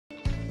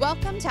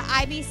Welcome to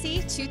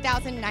IBC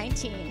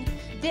 2019.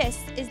 This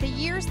is the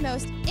year's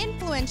most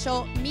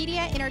influential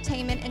media,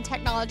 entertainment, and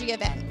technology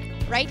event,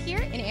 right here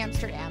in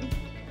Amsterdam.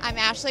 I'm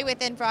Ashley with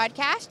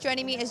InBroadcast.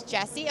 Joining me is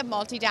Jesse of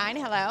MultiDyne.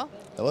 Hello.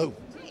 Hello.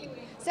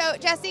 So,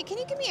 Jesse, can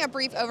you give me a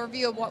brief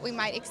overview of what we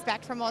might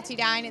expect from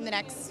MultiDyne in the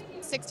next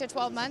 6 to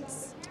 12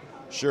 months?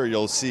 Sure,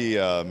 you'll see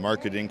a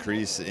market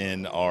increase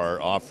in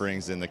our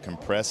offerings in the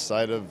compressed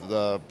side of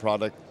the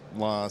product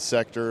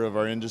sector of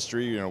our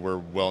industry. You know, we're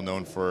well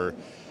known for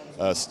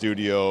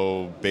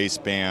studio,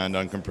 baseband,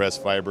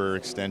 uncompressed fiber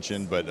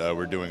extension, but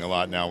we're doing a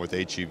lot now with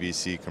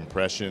HEVC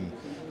compression,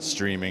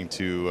 streaming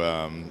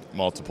to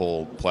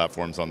multiple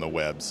platforms on the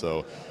web.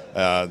 So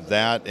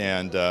that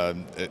and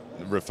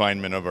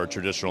refinement of our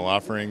traditional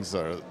offerings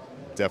are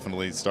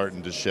definitely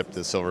starting to ship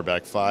the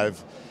Silverback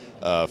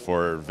 5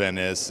 for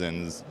Venice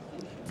and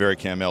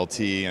Vericam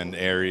LT and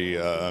Airy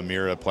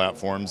Mira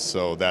platforms.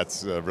 So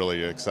that's a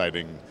really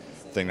exciting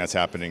thing that's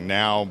happening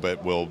now,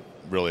 but we'll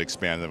really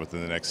expand them within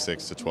the next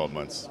 6 to 12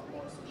 months.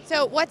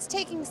 So what's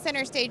taking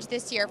center stage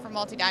this year for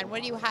MultiDyne?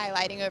 What are you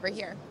highlighting over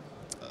here?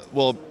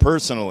 Well,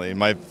 personally,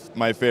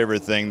 my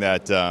favorite thing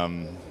that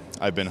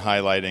I've been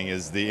highlighting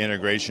is the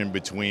integration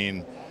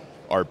between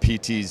our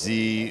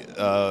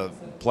PTZ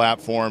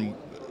platform,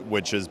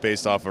 which is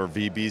based off our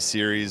VB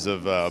series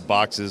of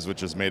boxes,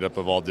 which is made up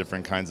of all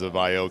different kinds of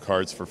I/O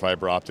cards for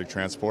fiber optic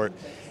transport,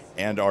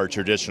 and our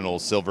traditional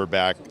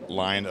Silverback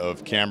line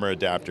of camera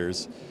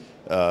adapters.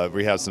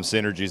 We have some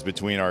synergies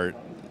between our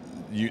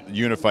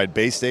unified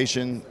base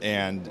station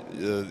and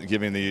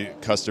giving the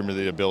customer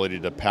the ability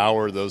to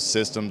power those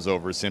systems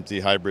over simply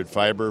hybrid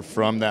fiber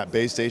from that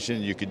base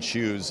station. You can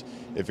choose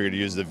if you're going to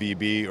use the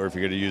VB or if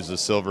you're going to use the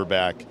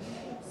Silverback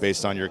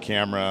based on your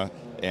camera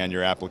and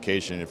your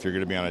application. If you're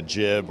going to be on a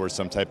jib or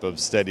some type of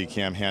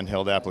Steadicam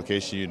handheld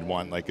application, you'd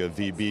want like a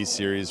VB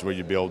series where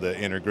you'd be able to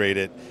integrate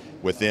it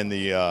within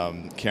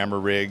the camera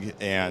rig,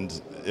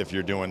 and if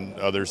you're doing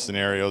other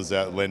scenarios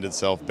that lend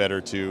itself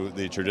better to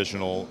the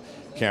traditional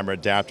camera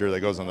adapter that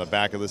goes on the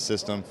back of the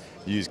system,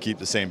 you keep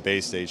the same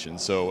base station.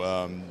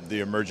 So the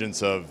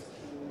emergence of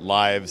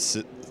live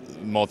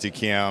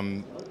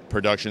multicam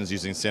productions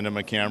using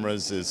cinema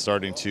cameras is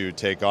starting to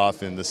take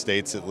off in the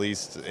States at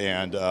least,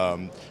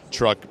 and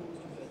truck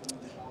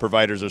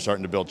providers are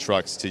starting to build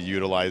trucks to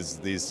utilize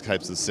these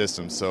types of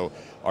systems. So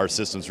our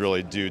systems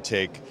really do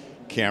take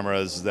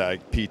cameras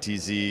like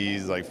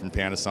PTZs, like from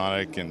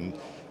Panasonic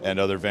and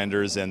other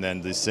vendors, and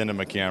then the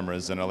cinema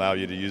cameras, and allow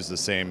you to use the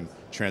same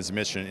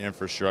transmission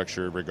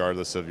infrastructure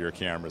regardless of your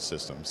camera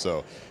system.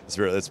 So it's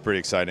a pretty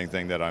exciting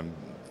thing that I'm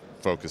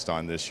focused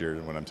on this year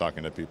when I'm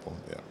talking to people.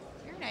 Yeah.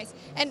 Very nice.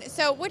 And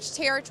so which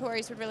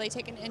territories would really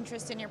take an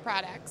interest in your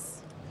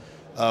products?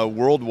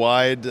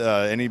 Worldwide,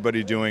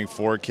 anybody doing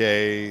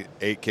 4K,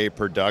 8K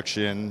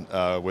production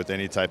with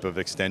any type of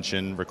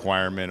extension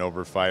requirement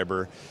over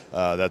fiber,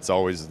 that's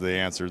always the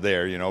answer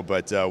there, you know.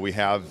 But we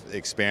have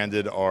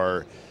expanded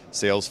our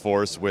sales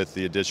force with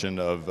the addition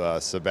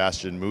of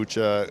Sebastian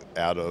Mucha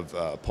out of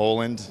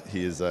Poland.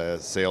 He is a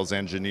sales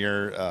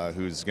engineer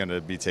who's going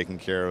to be taking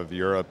care of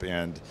Europe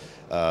and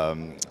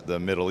the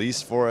Middle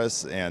East for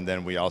us. And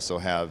then we also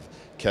have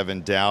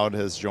Kevin Dowd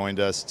has joined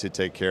us to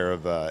take care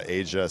of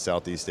Asia,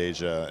 Southeast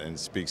Asia, and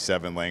speaks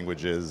 7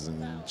 languages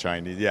and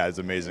Chinese. Yeah, it's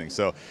amazing.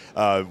 So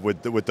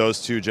with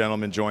those two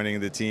gentlemen joining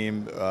the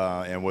team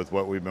and with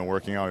what we've been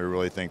working on, we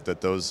really think that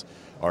those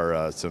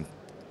are some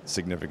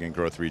significant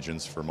growth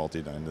regions for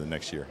MultiDyne in the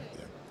next year.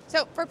 Yeah.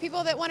 So for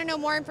people that want to know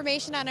more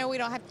information, I know we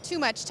don't have too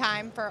much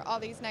time for all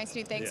these nice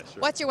new things. Yeah,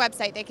 sure. What's your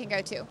website they can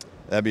go to?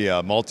 That'd be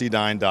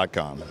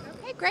multidyne.com.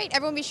 Okay, great.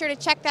 Everyone be sure to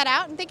check that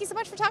out, and thank you so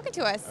much for talking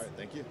to us. All right,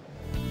 thank you.